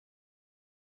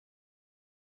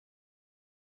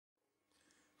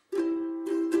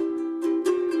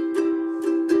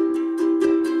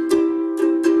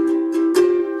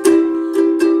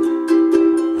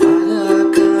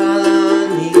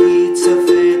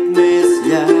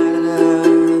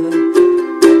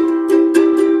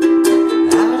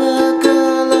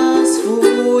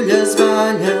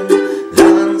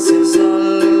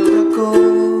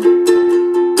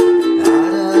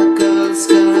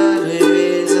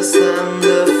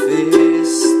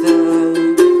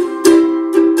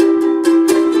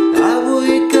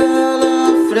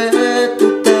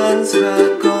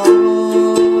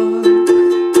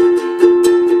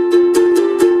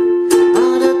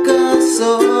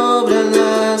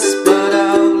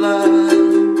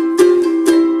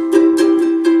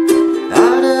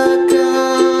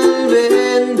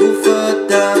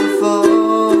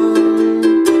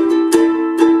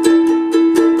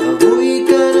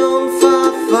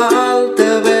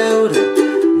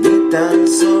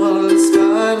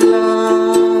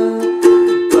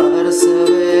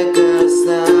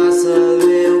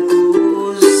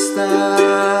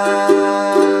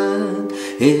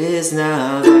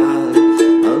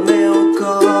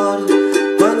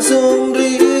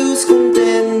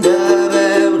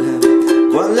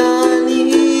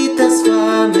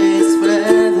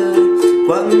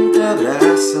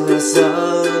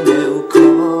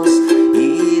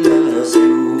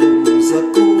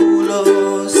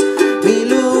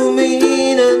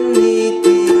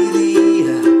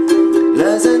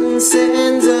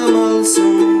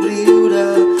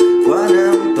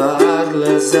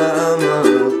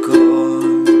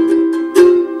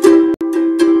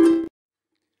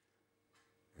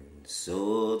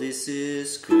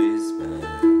this Christmas?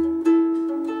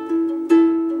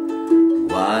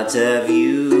 What have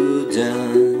you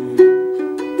done?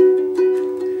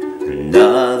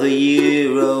 Another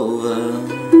year over,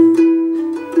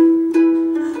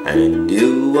 and a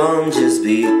new one just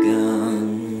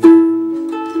begun.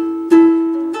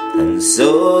 And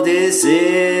so this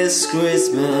is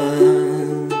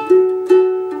Christmas.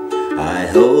 I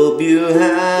hope you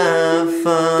have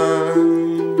fun.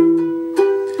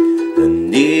 The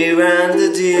near and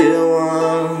the dear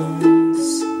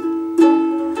ones,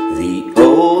 the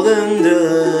old and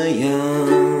the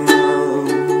young.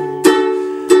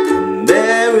 A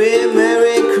Merry,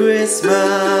 Merry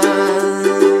Christmas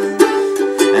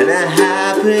and a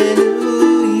Happy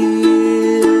New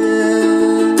Year.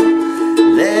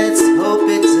 Let's hope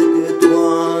it's a good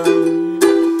one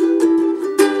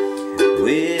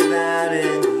without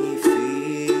any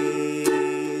fear.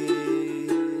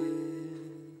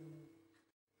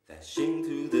 Dashing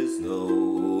through the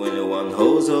snow in a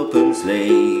one-horse open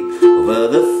sleigh, over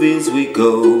the fields we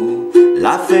go,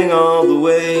 laughing all the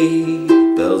way.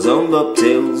 Bells on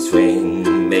bobtails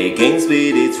ring, making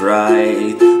speed it's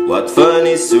right. What fun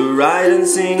is to ride and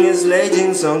sing a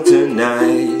sledging song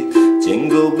tonight.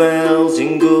 Jingle bells,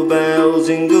 jingle bells,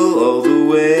 jingle all the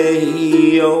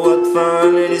way. Oh, what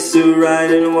fun it is to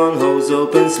ride in a one-horse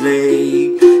open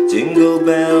sleigh. Jingle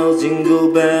bells,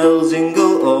 jingle bells,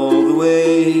 jingle all the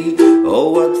way. Oh,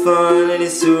 what fun it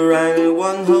is to ride in a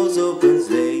one-horse open sleigh.